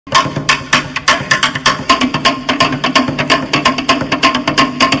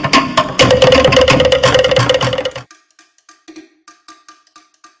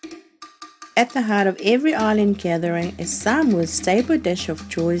At the heart of every island gathering is Samoa's staple dish of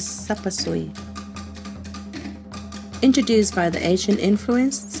choice, Sapasui. Introduced by the Asian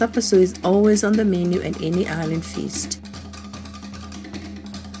influence, Sapasui is always on the menu at any island feast.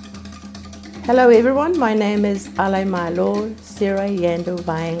 Hello everyone, my name is Aunty Sarah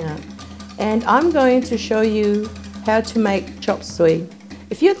and I'm going to show you how to make chop suey.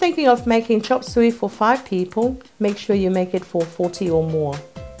 If you're thinking of making chop suey for 5 people, make sure you make it for 40 or more.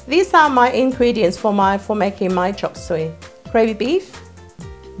 These are my ingredients for making my chop suey. Gravy beef,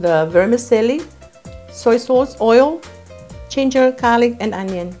 the vermicelli, soy sauce, oil, ginger, garlic and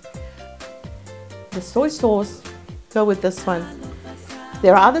onion. The soy sauce, go with this one.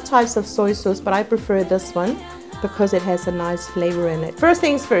 There are other types of soy sauce, but I prefer this one because it has a nice flavor in it. First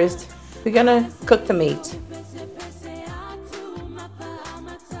things first, we're gonna cook the meat.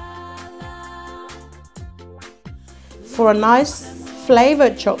 For a nice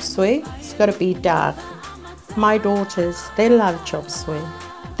flavored chop suey, it's got to be dark. My daughters, they love chop suey.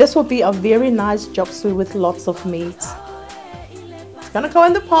 This will be a very nice chop suey with lots of meat. It's going to go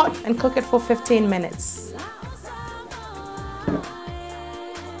in the pot and cook it for 15 minutes.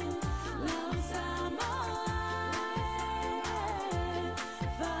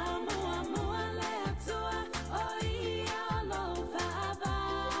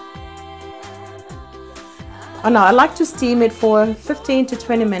 Oh no, I like to steam it for 15 to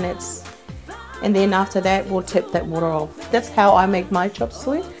 20 minutes and then after that we'll tip that water off. That's how I make my chop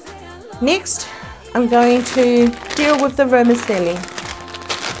suey. Next, I'm going to deal with the vermicelli.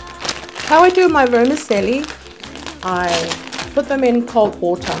 How I do my vermicelli, I put them in cold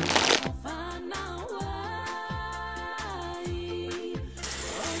water.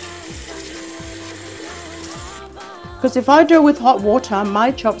 Because if I do it with hot water, my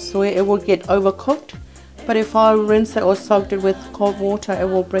chop suey, it will get overcooked. But if I rinse it or soak it with cold water, it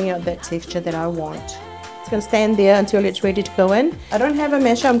will bring out that texture that I want. It's going to stand there until it's ready to go in. I don't have a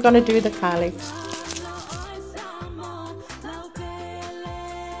masher, I'm going to do the garlic.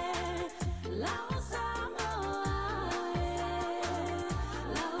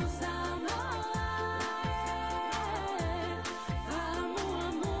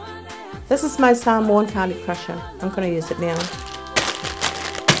 This is my Samoan garlic crusher. I'm going to use it now.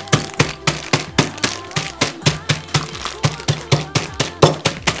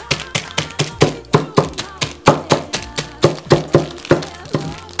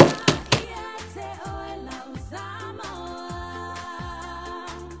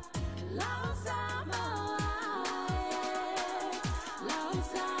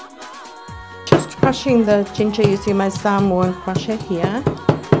 Crushing the ginger using my Samoan crusher here,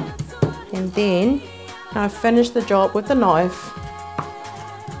 and then I finish the job with the knife.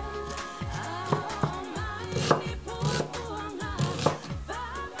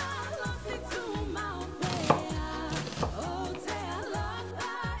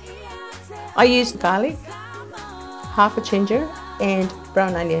 I used garlic, half a ginger and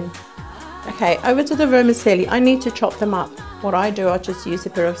brown onion. Okay, over to the vermicelli. I need to chop them up. What I do, I just use a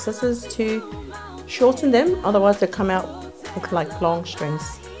pair of scissors to shorten them, otherwise they come out with like long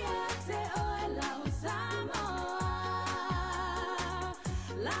strings.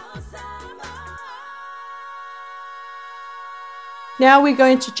 Now we're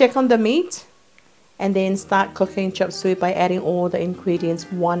going to check on the meat and then start cooking chop suey by adding all the ingredients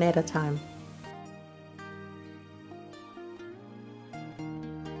one at a time.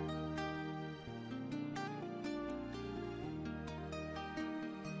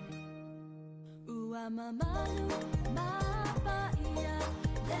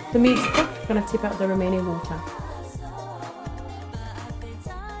 The meat's cooked, I'm going to tip out the remaining water.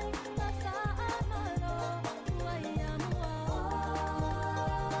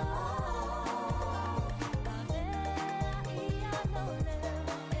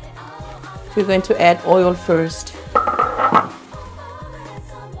 We're going to add oil first.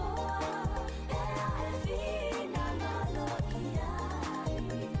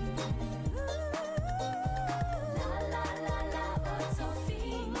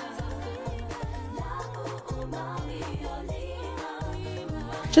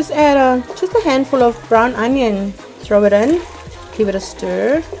 Just add just a handful of brown onion. Throw it in, give it a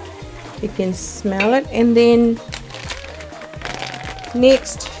stir. You can smell it, and then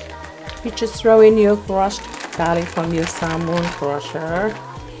next you just throw in your crushed garlic from your Samoan crusher.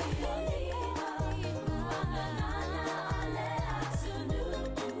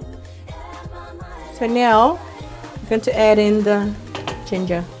 So now I'm going to add in the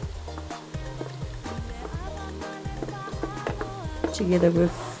ginger. together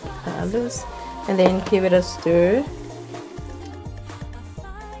with the others, and then give it a stir.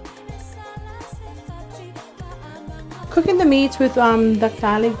 Cooking the meat with the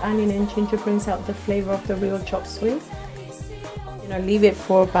garlic, onion and ginger brings out the flavor of the real chop suey. You know, leave it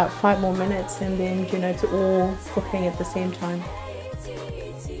for about 5 more minutes, and then, you know, it's all cooking at the same time.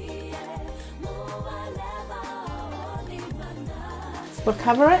 We'll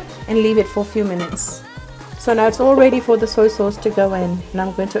cover it and leave it for a few minutes. So now it's all ready for the soy sauce to go in, and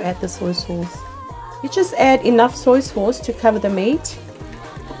I'm going to add the soy sauce. You just add enough soy sauce to cover the meat,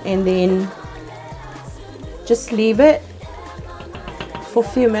 and then just leave it for a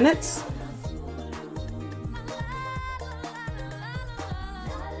few minutes.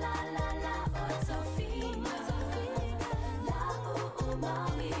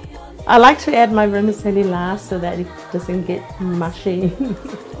 I like to add my vermicelli last so that it doesn't get mushy.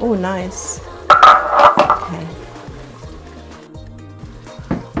 Oh, nice. Okay.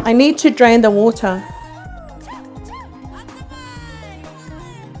 I need to drain the water.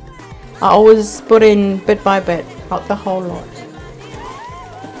 I always put in bit by bit, not the whole lot.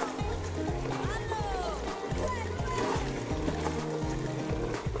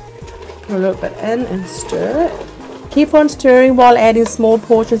 Put a little bit in and stir it. Keep on stirring while adding small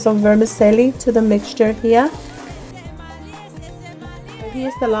portions of vermicelli to the mixture here. So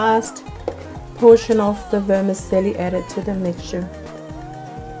here's the last portion of the vermicelli added to the mixture.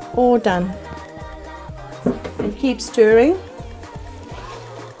 All done. And keep stirring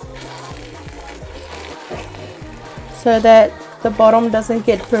so that the bottom doesn't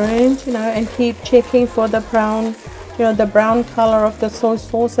get burned, you know, and keep checking for the brown, you know, the brown color of the soy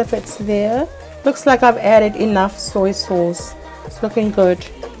sauce if it's there. Looks like I've added enough soy sauce. It's looking good.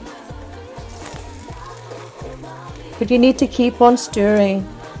 But you need to keep on stirring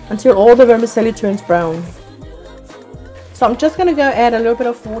until all the vermicelli turns brown. So I'm just going to go add a little bit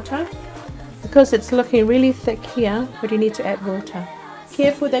of water because it's looking really thick here, but you need to add water.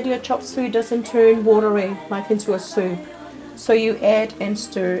 Careful that your chop suey doesn't turn watery like into a soup. So you add and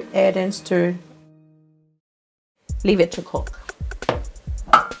stir, add and stir. Leave it to cook.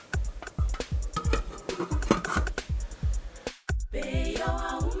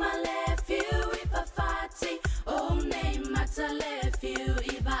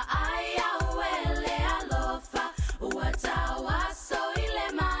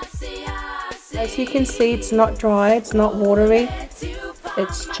 As you can see, it's not dry, it's not watery,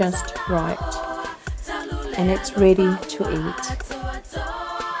 it's just right, and it's ready to eat.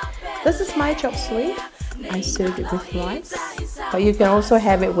 This is my chop suey. I served it with rice, but you can also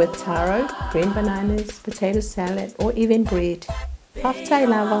have it with taro, green bananas, potato salad, or even bread. Paftai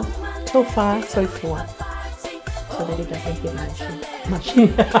lava, tofa, soy fua, so that it doesn't get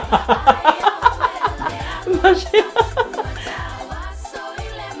mushy.